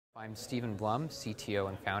I'm Stephen Blum, CTO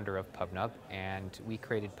and founder of PubNub, and we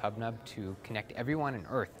created PubNub to connect everyone on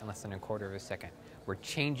Earth in less than a quarter of a second. We're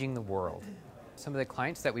changing the world. Some of the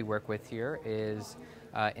clients that we work with here is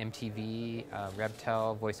MTV,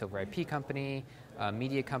 Rebtel, voice over IP company,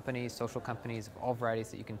 media companies, social companies of all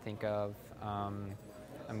varieties that you can think of.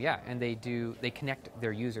 And they connect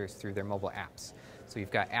their users through their mobile apps. So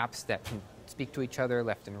you've got apps that can speak to each other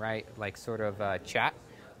left and right, like sort of chat,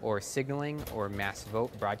 or signaling, or mass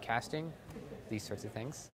vote broadcasting, these sorts of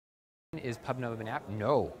things. Is PubNub an app?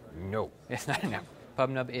 No, it's not an app.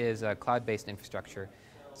 PubNub is a cloud-based infrastructure,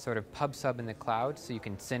 sort of PubSub in the cloud, so you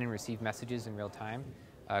can send and receive messages in real time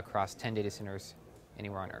across 10 data centers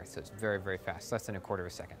anywhere on Earth. So it's very, very fast, less than a quarter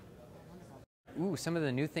of a second. Some of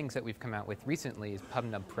the new things that we've come out with recently is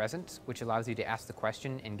PubNub Present, which allows you to ask the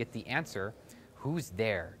question and get the answer, who's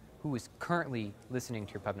there, who is currently listening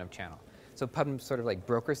to your PubNub channel. So PubNub sort of like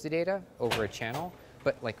brokers the data over a channel,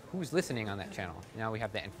 but like who's listening on that channel? Now we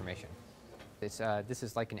have that information. This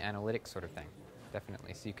is like an analytics sort of thing,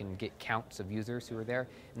 definitely. So you can get counts of users who are there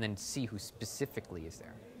and then see who specifically is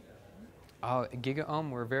there.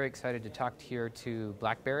 GigaOM, we're very excited to talk here to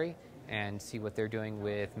BlackBerry and see what they're doing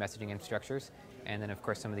with messaging infrastructures. And then of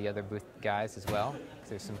course some of the other booth guys as well, because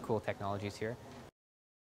there's some cool technologies here.